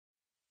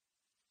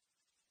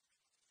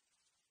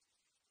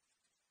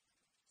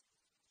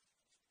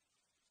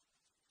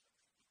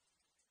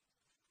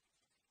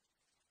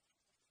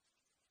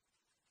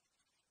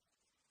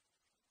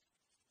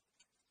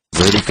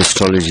Vedic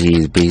astrology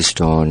is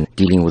based on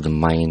dealing with the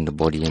mind, the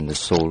body and the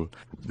soul.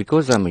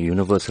 Because I'm a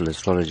universal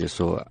astrologer,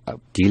 so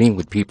dealing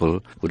with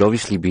people would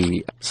obviously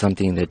be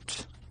something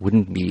that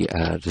wouldn't be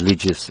a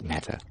religious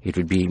matter. It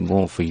would be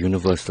more of a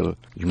universal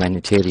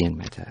humanitarian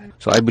matter.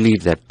 So I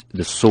believe that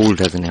the soul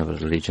doesn't have a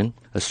religion.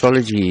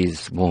 Astrology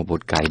is more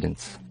about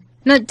guidance.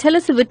 Now, tell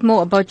us a bit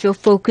more about your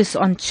focus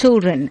on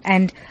children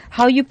and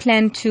how you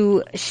plan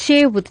to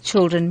share with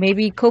children,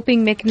 maybe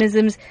coping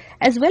mechanisms,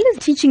 as well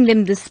as teaching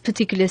them this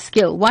particular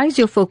skill. Why is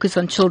your focus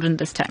on children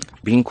this time?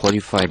 Being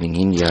qualified in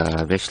India,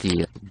 I've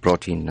actually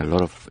brought in a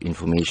lot of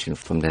information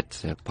from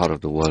that part of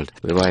the world,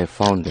 where I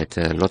found that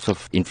lots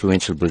of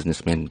influential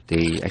businessmen,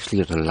 they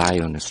actually rely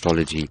on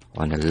astrology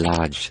on a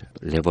large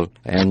level.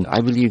 And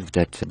I believe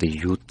that the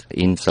youth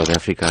in South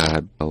Africa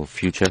are our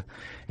future.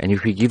 And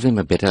if we give them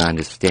a better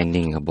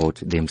understanding about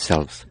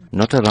themselves,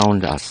 not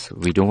around us,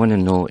 we don't want to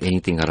know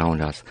anything around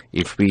us.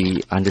 If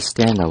we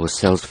understand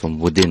ourselves from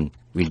within,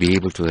 we'll be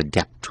able to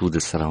adapt to the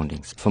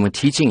surroundings. From a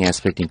teaching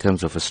aspect in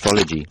terms of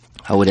astrology,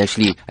 I would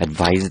actually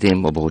advise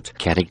them about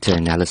character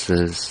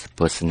analysis,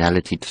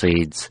 personality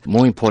traits,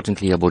 more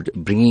importantly about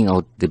bringing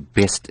out the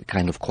best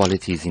kind of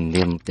qualities in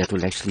them that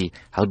will actually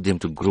help them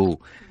to grow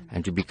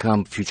and to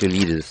become future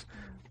leaders.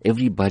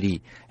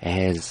 Everybody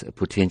has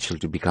potential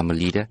to become a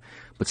leader,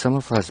 but some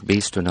of us,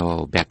 based on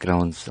our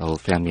backgrounds, our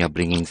family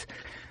upbringings,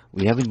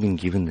 we haven't been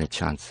given that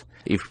chance.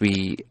 If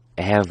we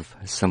have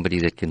somebody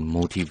that can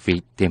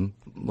motivate them,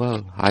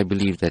 well, I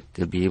believe that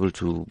they'll be able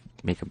to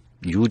make a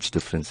huge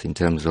difference in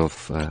terms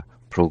of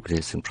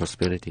progress and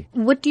prosperity.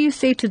 What do you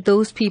say to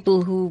those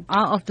people who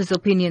are of this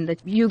opinion that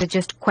you are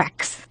just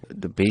quacks?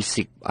 The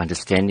basic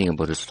understanding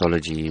about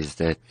astrology is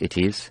that it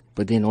is,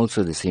 but then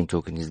also the same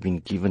token is being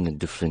given a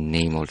different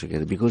name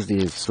altogether because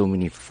there's so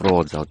many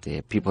frauds out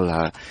there. People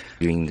are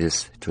doing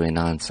this to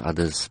enhance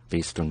others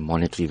based on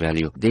monetary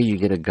value. There you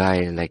get a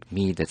guy like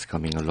me that's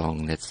coming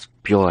along, that's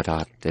pure at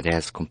heart, that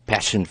has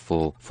compassion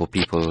for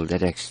people,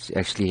 that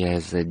actually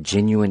has a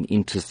genuine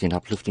interest in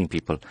uplifting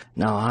people.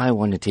 Now I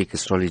want to take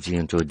astrology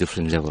into a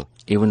different level.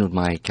 Even with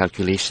my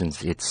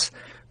calculations, it's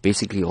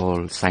basically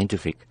all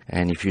scientific.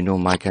 And if you know,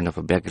 my kind of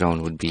a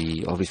background would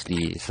be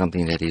obviously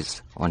something that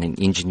is on an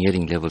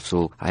engineering level.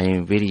 So I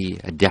am very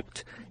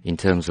adept in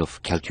terms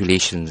of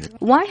calculations.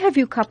 Why have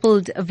you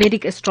coupled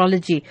Vedic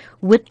astrology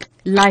with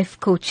life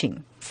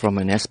coaching? From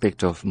an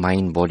aspect of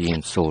mind, body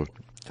and soul,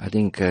 I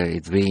think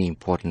it's very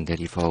important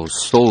that if our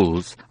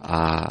souls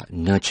are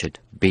nurtured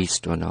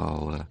based on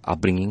our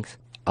upbringings,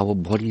 our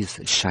bodies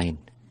shine.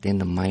 Then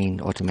the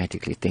mind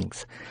automatically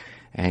thinks.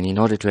 And in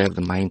order to have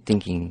the mind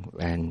thinking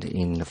and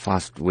in the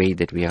fast way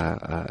that we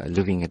are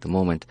living at the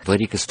moment,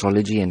 Vedic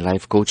astrology and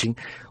life coaching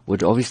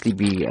would obviously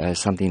be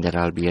something that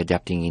I'll be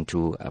adapting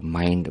into a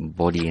mind,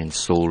 body and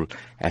soul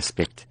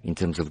aspect in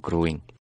terms of growing.